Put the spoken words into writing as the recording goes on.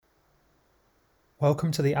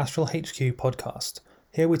Welcome to the Astral HQ podcast.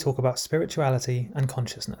 Here we talk about spirituality and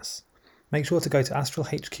consciousness. Make sure to go to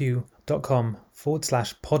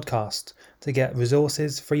astralhq.com/podcast to get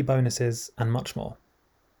resources, free bonuses, and much more.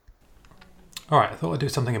 Alright, I thought I'd do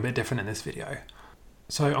something a bit different in this video.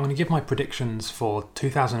 So I'm going to give my predictions for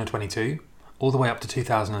 2022 all the way up to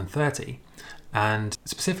 2030. And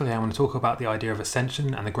specifically, I want to talk about the idea of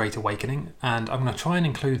ascension and the Great Awakening. And I'm going to try and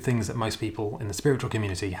include things that most people in the spiritual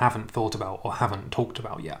community haven't thought about or haven't talked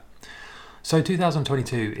about yet. So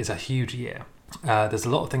 2022 is a huge year. There's a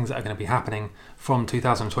lot of things that are going to be happening from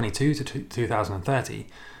 2022 to 2030,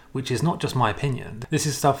 which is not just my opinion. This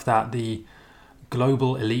is stuff that the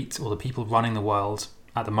global elite or the people running the world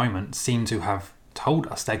at the moment seem to have told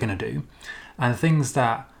us they're going to do. And things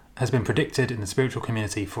that has been predicted in the spiritual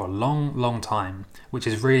community for a long time, which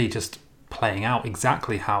is really just playing out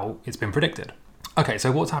exactly how it's been predicted. Okay,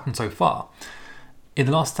 so what's happened so far? In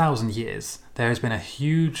the last 1,000 years, there has been a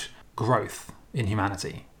huge growth in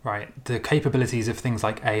humanity, right? The capabilities of things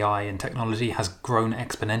like AI and technology has grown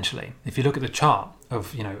exponentially. If you look at the chart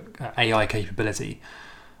of, AI capability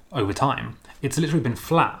over time, it's literally been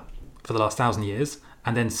flat for the last 1,000 years,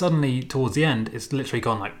 and then suddenly towards the end, it's literally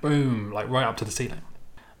gone like boom, like right up to the ceiling.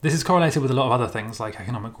 This is correlated with a lot of other things like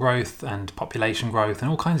economic growth and population growth and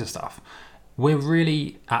all kinds of stuff. We're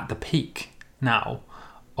really at the peak now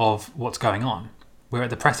of what's going on. We're at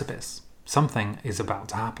the precipice. Something is about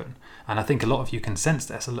to happen. And I think a lot of you can sense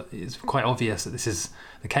this. It's quite obvious that this is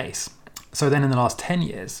the case. So then in the last 10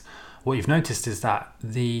 years, what you've noticed is that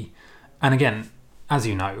and again, as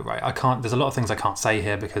you know, right, there's a lot of things I can't say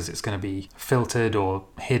here because it's going to be filtered or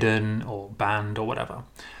hidden or banned or whatever.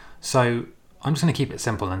 So I'm just going to keep it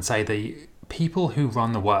simple and say the people who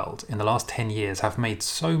run the world in the last 10 years have made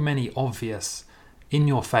so many obvious,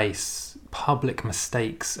 in-your-face, public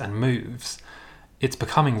mistakes and moves. It's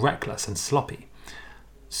becoming reckless and sloppy.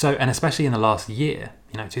 So, and especially in the last year,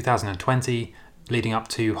 2020, leading up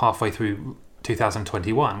to halfway through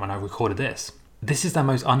 2021 when I recorded this is their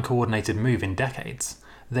most uncoordinated move in decades.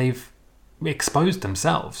 They've exposed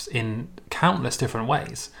themselves in countless different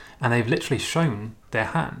ways, and they've literally shown their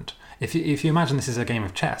hand. If you imagine this is a game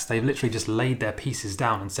of chess, they've literally just laid their pieces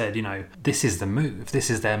down and said, this is the move, this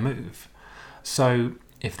is their move. So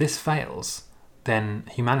if this fails, then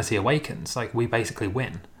humanity awakens, like we basically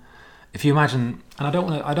win. If you imagine, and I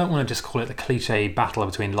don't want to just call it the cliche battle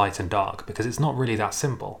between light and dark, because it's not really that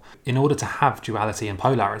simple. In order to have duality and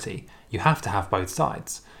polarity, you have to have both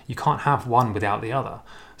sides. You can't have one without the other.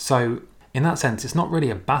 So in that sense, it's not really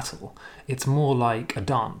a battle. It's more like a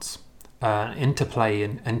dance. Interplay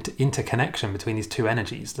and interconnection between these two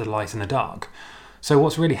energies, the light and the dark. So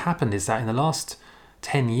what's really happened is that in the last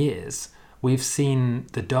 10 years, we've seen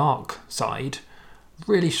the dark side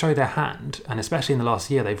really show their hand, and especially in the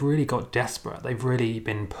last year, they've really got desperate. They've really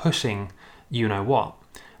been pushing what.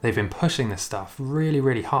 They've been pushing this stuff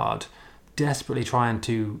really hard, desperately trying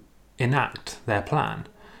to enact their plan,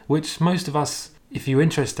 which most of us, if you're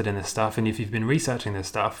interested in this stuff and if you've been researching this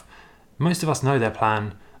stuff, most of us know their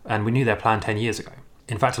plan. And we knew their plan 10 years ago.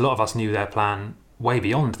 In fact, a lot of us knew their plan way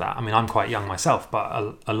beyond that. I mean, I'm quite young myself,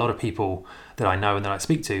 but a lot of people that I know and that I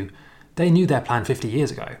speak to, they knew their plan 50 years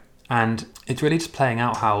ago. And it's really just playing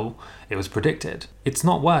out how it was predicted. It's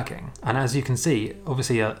not working. And as you can see,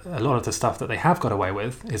 obviously a lot of the stuff that they have got away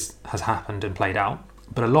with has happened and played out,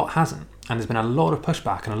 but a lot hasn't. And there's been a lot of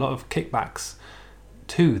pushback and a lot of kickbacks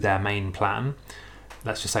to their main plan.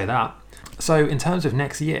 Let's just say that. So in terms of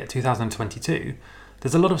next year, 2022,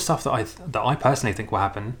 there's a lot of stuff that I personally think will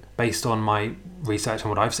happen based on my research and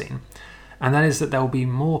what I've seen. And that is that there will be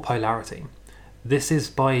more polarity. This is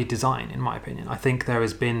by design, in my opinion. I think there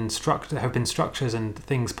have been structures and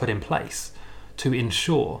things put in place to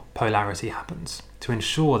ensure polarity happens, to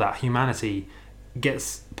ensure that humanity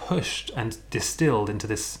gets pushed and distilled into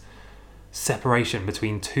this separation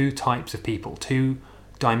between two types of people, two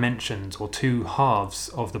dimensions or two halves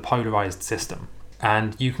of the polarized system.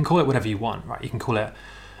 And you can call it whatever you want, right? You can call it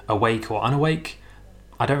awake or unawake.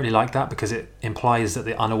 I don't really like that because it implies that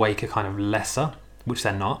the unawake are kind of lesser, which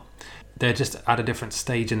they're not. They're just at a different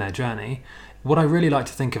stage in their journey. What I really like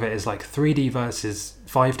to think of it is like 3D versus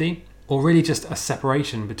 5D, or really just a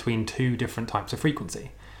separation between two different types of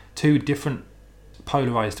frequency, two different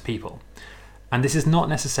polarized people. And this is not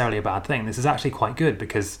necessarily a bad thing. This is actually quite good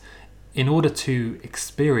because in order to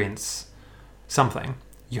experience something,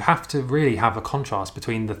 you have to really have a contrast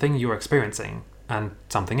between the thing you're experiencing and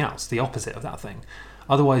something else, the opposite of that thing.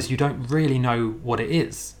 Otherwise, you don't really know what it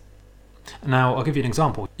is. Now, I'll give you an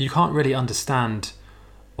example. You can't really understand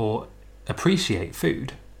or appreciate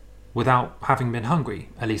food without having been hungry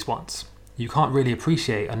at least once. You can't really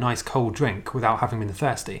appreciate a nice cold drink without having been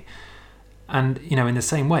thirsty. And, in the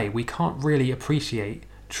same way, we can't really appreciate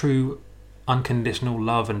true unconditional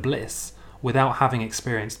love and bliss without having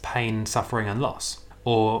experienced pain, suffering, and loss,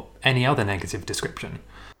 or any other negative description.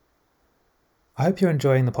 I hope you're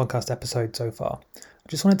enjoying the podcast episode so far. I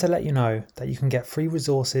just wanted to let you know that you can get free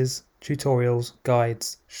resources, tutorials,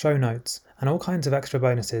 guides, show notes, and all kinds of extra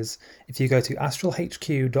bonuses if you go to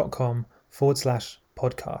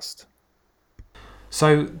astralhq.com/podcast.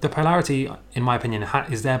 So the polarity, in my opinion,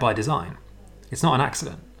 is there by design. It's not an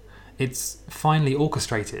accident. It's finely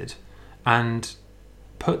orchestrated and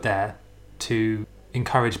put there to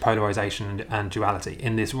encourage polarization and duality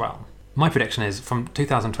in this realm. My prediction is from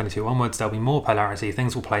 2022 onwards, there'll be more polarity,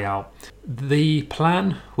 things will play out. The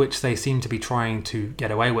plan, which they seem to be trying to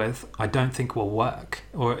get away with, I don't think will work,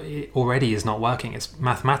 or it already is not working. It's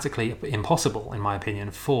mathematically impossible, in my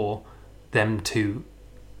opinion, for them to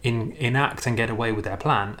enact and get away with their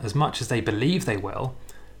plan as much as they believe they will.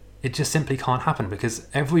 It just simply can't happen, because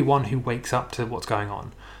everyone who wakes up to what's going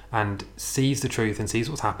on and sees the truth and sees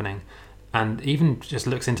what's happening and even just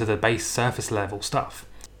looks into the base surface level stuff,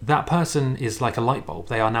 that person is like a light bulb.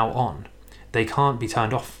 They are now on. They can't be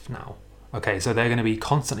turned off now. Okay, so they're going to be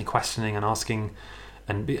constantly questioning and asking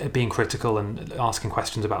and being critical and asking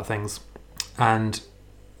questions about things. And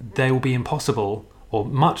they will be impossible or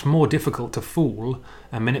much more difficult to fool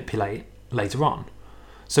and manipulate later on.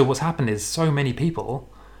 So what's happened is so many people,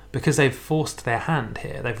 because they've forced their hand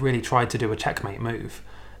here, they've really tried to do a checkmate move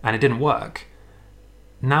and it didn't work.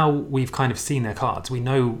 Now we've kind of seen their cards. We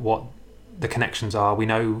know what the connections are, we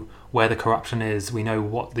know where the corruption is, we know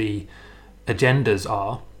what the agendas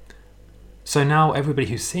are. So now everybody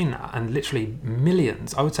who's seen that, and literally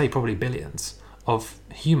millions, I would say probably billions of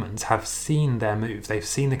humans have seen their move. They've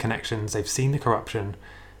seen the connections, they've seen the corruption.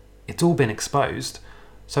 It's all been exposed.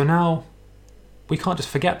 So now we can't just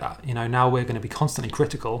forget that. Now we're going to be constantly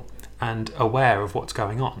critical and aware of what's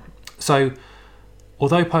going on. So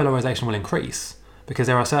although polarization will increase, because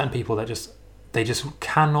there are certain people that just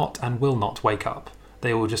cannot and will not wake up.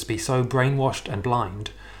 They will just be so brainwashed and blind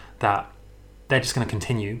that they're just going to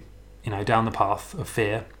continue, down the path of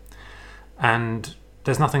fear, and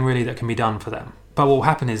there's nothing really that can be done for them. But what will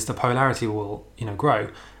happen is the polarity will, grow,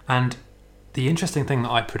 and the interesting thing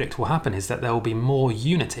that I predict will happen is that there will be more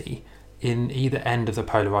unity in either end of the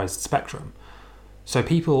polarized spectrum. So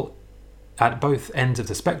people at both ends of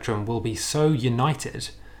the spectrum will be so united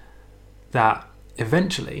that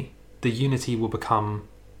eventually the unity will become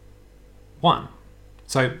one.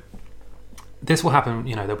 So this will happen,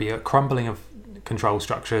 there'll be a crumbling of control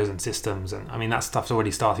structures and systems, and that stuff's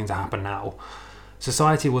already starting to happen now.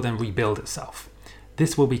 Society will then rebuild itself.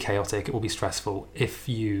 This will be chaotic, it will be stressful if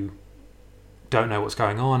you don't know what's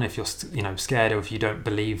going on, if you're scared, or if you don't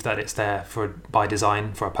believe that it's there by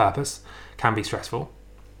design for a purpose. Can be stressful,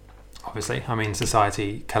 obviously.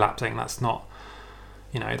 Society collapsing, that's not,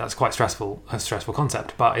 that's quite stressful, a stressful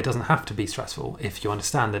concept, but it doesn't have to be stressful if you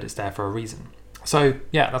understand that it's there for a reason. So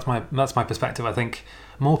yeah, that's my perspective. I think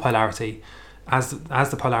more polarity, as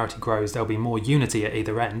the polarity grows, there'll be more unity at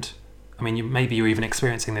either end. Maybe you're even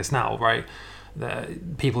experiencing this now, right? The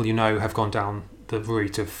people have gone down the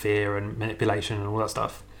route of fear and manipulation and all that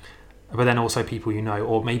stuff. But then also people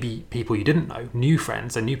or maybe people you didn't know, new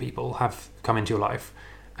friends and new people have come into your life,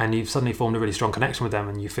 and you've suddenly formed a really strong connection with them,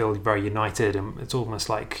 and you feel very united, and it's almost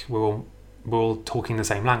like we're all talking the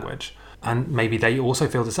same language. And maybe they also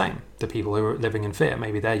feel the same. The people who are living in fear,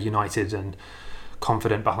 maybe they're united and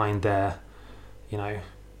confident behind their,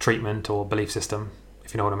 treatment or belief system,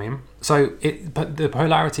 if you know what I mean. But the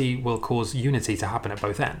polarity will cause unity to happen at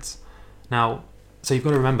both ends. Now, so you've got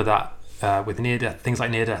to remember that with things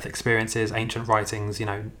like near-death experiences, ancient writings,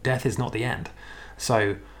 death is not the end.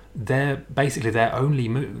 So their only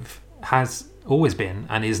move has always been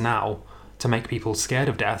and is now to make people scared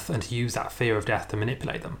of death and to use that fear of death to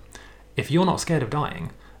manipulate them. If you're not scared of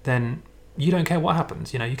dying, then you don't care what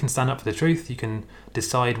happens. You can stand up for the truth, you can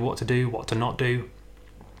decide what to do, what to not do,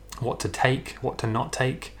 what to take, what to not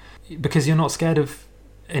take, because you're not scared of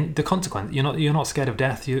the consequence. You're not scared of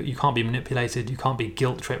death. You can't be manipulated, you can't be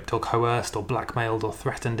guilt tripped or coerced or blackmailed or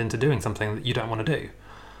threatened into doing something that you don't want to do.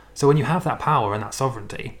 So when you have that power and that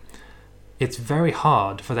sovereignty, it's very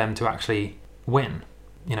hard for them to actually win,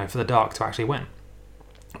 for the dark to actually win,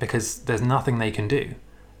 because there's nothing they can do.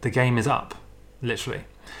 The game is up, literally.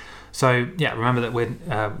 So yeah, remember that with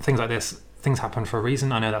things like this, things happen for a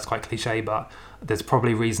reason. I know that's quite cliche, but there's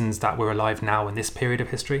probably reasons that we're alive now in this period of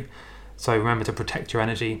history. So remember to protect your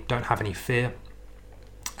energy, don't have any fear,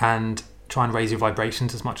 and try and raise your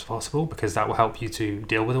vibrations as much as possible, because that will help you to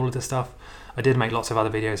deal with all of this stuff. I did make lots of other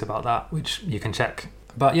videos about that, which you can check.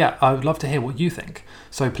 But yeah, I would love to hear what you think.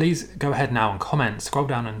 So please go ahead now and comment, scroll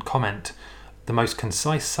down and comment the most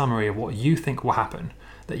concise summary of what you think will happen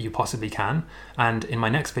that you possibly can. And in my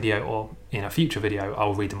next video or in a future video,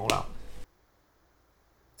 I'll read them all out.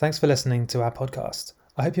 Thanks for listening to our podcast.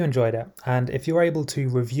 I hope you enjoyed it. And if you're able to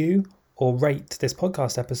review or rate this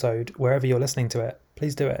podcast episode wherever you're listening to it,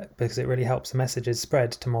 please do it, because it really helps the messages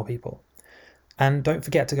spread to more people. And don't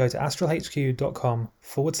forget to go to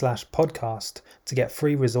astralhq.com/podcast to get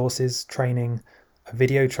free resources, training, a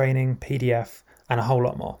video training, PDF, and a whole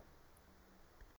lot more.